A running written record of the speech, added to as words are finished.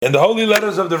In the Holy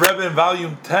Letters of the Rebbe in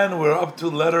Volume 10, we're up to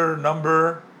letter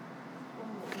number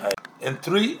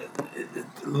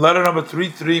letter number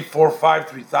 3345,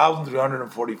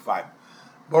 3345.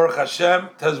 Baruch Hashem,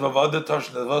 Tezvavada Tosh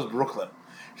Brooklyn.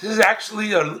 This is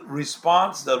actually a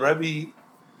response. The Rebbe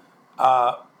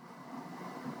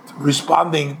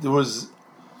responding. There was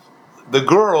the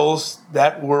girls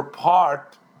that were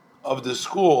part of the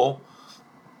school,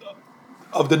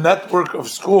 of the network of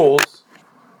schools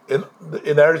in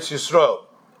Eretz Yisrael.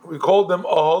 We called them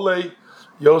Ohole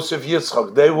Yosef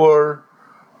Yitzchak. They were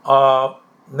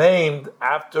named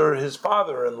after his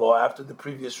father-in-law, after the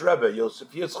previous Rebbe, Yosef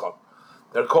Yitzchak.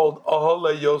 They're called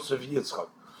Ohole Yosef Yitzchak.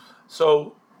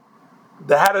 So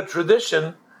they had a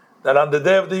tradition that on the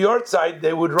day of the Yortzeit,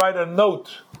 they would write a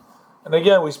note. And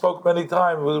again, we spoke many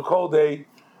times, we would call a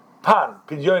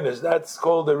pidyonis. That's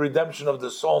called the redemption of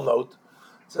the soul note.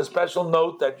 It's a special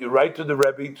note that you write to the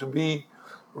Rebbe to be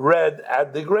read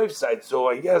at the gravesite. So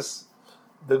I guess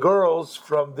the girls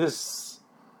from this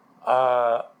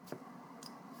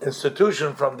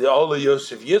institution, from the Ola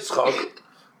Yosef Yitzchak,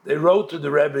 they wrote to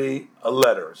the Rebbe a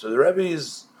letter. So the Rebbe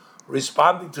is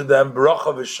responding to them,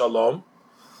 bracha v'shalom,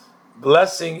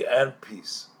 blessing and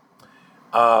peace.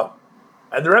 And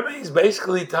the Rebbe is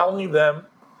basically telling them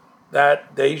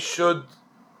that they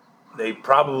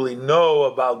probably know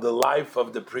about the life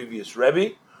of the previous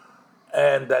Rebbe,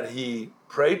 and that he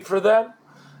prayed for them,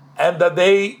 and that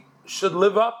they should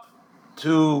live up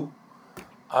to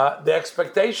the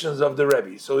expectations of the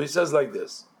Rebbe. So he says like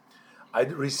this: I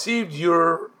received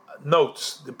your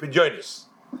notes, the pidyonis,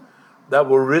 that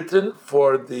were written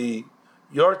for the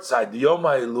Yortzeit, the Yom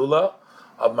HaElula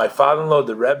of my father-in-law,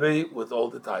 the Rebbe, with all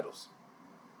the titles.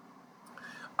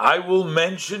 I will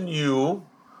mention you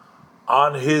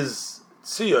on his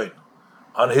tzion,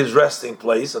 on his resting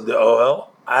place, on the Ohel,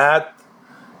 at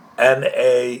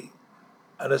an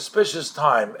auspicious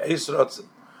time, Eis Rotzen.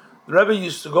 The Rebbe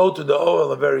used to go to the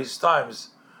Ohel at various times.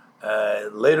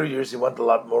 Later years he went a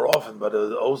lot more often, but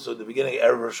also at the beginning,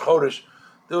 Erev Rosh Chodesh,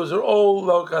 those are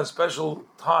all kind of special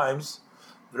times.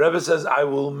 The Rebbe says, I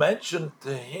will mention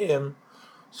to him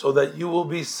so that you will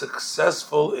be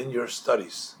successful in your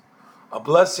studies. A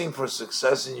blessing for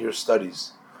success in your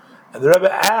studies. And the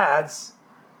Rebbe adds,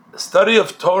 study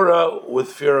of Torah with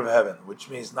fear of heaven, which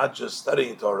means not just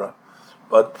studying Torah,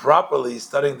 but properly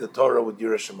studying the Torah with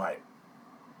Yireh Shamayim.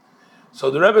 So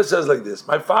the Rebbe says like this: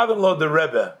 my father-in-law, the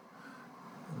Rebbe,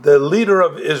 the leader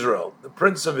of Israel, the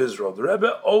prince of Israel, the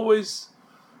Rebbe always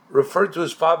referred to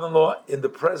his father-in-law in the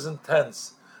present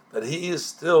tense, that he is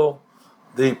still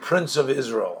the prince of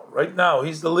Israel. Right now,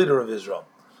 he's the leader of Israel.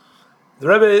 The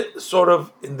Rebbe sort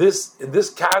of, in this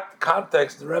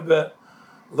context, the Rebbe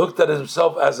looked at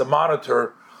himself as a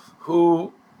monitor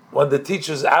who, when the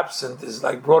teacher's absent, is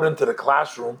like brought into the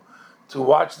classroom to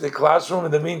watch the classroom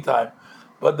in the meantime.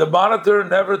 But the monitor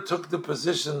never took the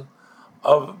position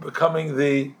of becoming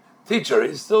the teacher.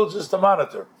 He's still just a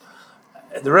monitor.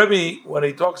 And the Rebbe, when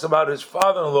he talks about his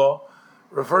father-in-law,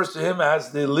 refers to him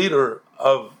as the leader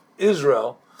of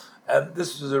Israel. And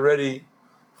this was already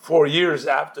 4 years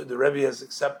after the Rebbe has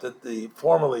accepted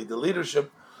formally the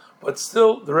leadership. But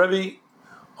still, the Rebbe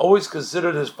always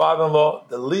considered his father-in-law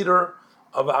the leader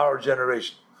of our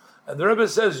generation. And the Rebbe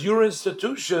says, your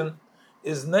institution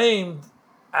is named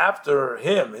after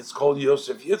him. It's called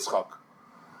Yosef Yitzchak.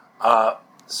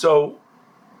 So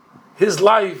his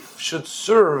life should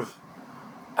serve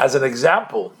as an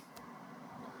example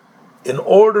in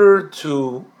order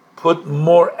to put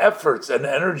more efforts and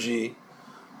energy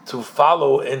to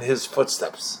follow in his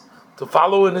footsteps, to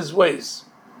follow in his ways.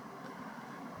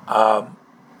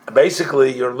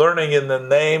 Basically, you're learning in the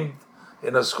name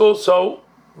in a school, so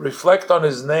reflect on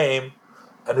his name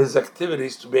and his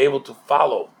activities to be able to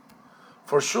follow.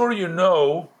 For sure, you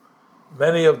know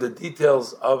many of the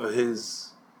details of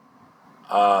his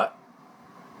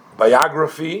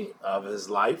biography, of his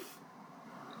life.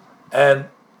 And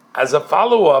as a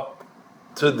follow-up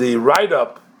to the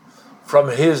write-up from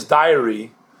his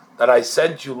diary that I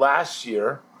sent you last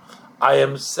year, I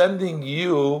am sending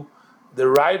you the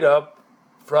write-up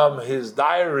from his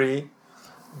diary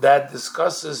that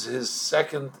discusses his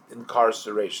second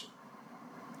incarceration.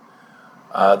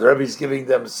 The Rebbe is giving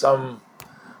them some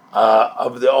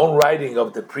of their own writing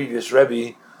of the previous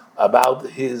Rebbe about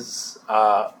his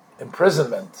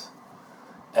imprisonment.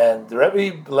 And the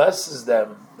Rebbe blesses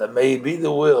them that may it be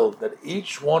the will that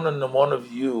each one and one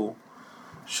of you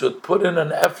should put in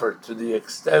an effort to the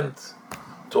extent,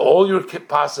 to all your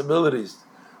possibilities,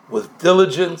 with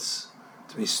diligence,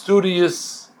 to be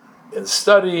studious in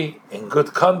study, in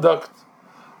good conduct,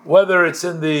 whether it's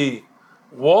in the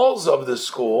walls of the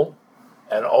school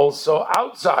and also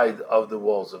outside of the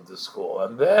walls of the school.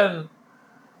 And then,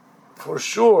 for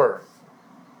sure,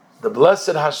 the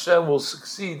blessed Hashem will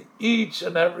succeed each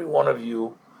and every one of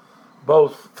you,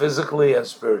 both physically and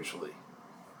spiritually.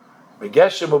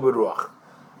 Begeshem u'beruach.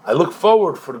 I look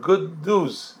forward for good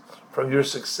news from your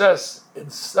success in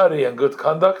study and good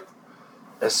conduct,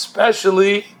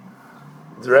 especially,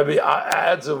 the Rebbe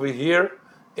adds over here,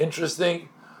 interesting,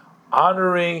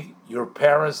 honoring your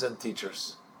parents and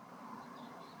teachers.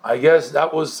 I guess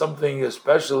that was something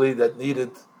especially that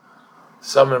needed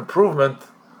some improvement,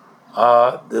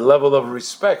 the level of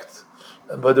respect.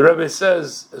 But the Rebbe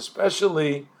says,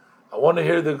 especially, I want to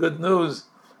hear the good news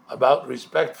about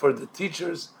respect for the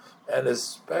teachers and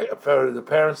for the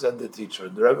parents and the teacher.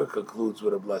 The Rebbe concludes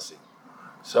with a blessing.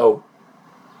 So,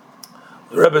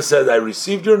 the Rebbe said, I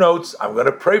received your notes, I'm going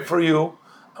to pray for you,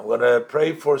 I'm going to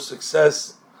pray for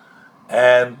success.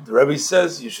 And the Rebbe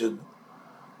says, you should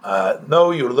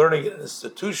know you're learning at an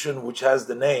institution which has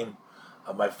the name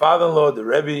of my father-in-law, the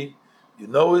Rebbe. You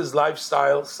know his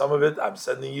lifestyle, some of it, I'm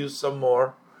sending you some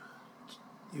more.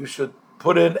 You should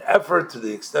put in effort to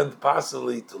the extent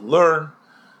possibly to learn,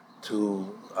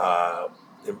 to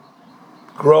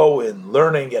grow in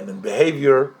learning and in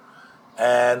behavior,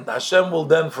 and Hashem will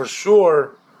then for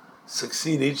sure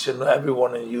succeed each and every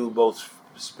one of you, both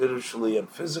spiritually and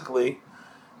physically.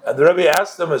 And the Rebbe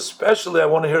asked them, especially, I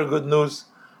want to hear good news,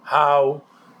 how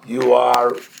you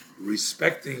are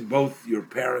respecting both your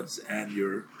parents and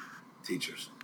your teachers.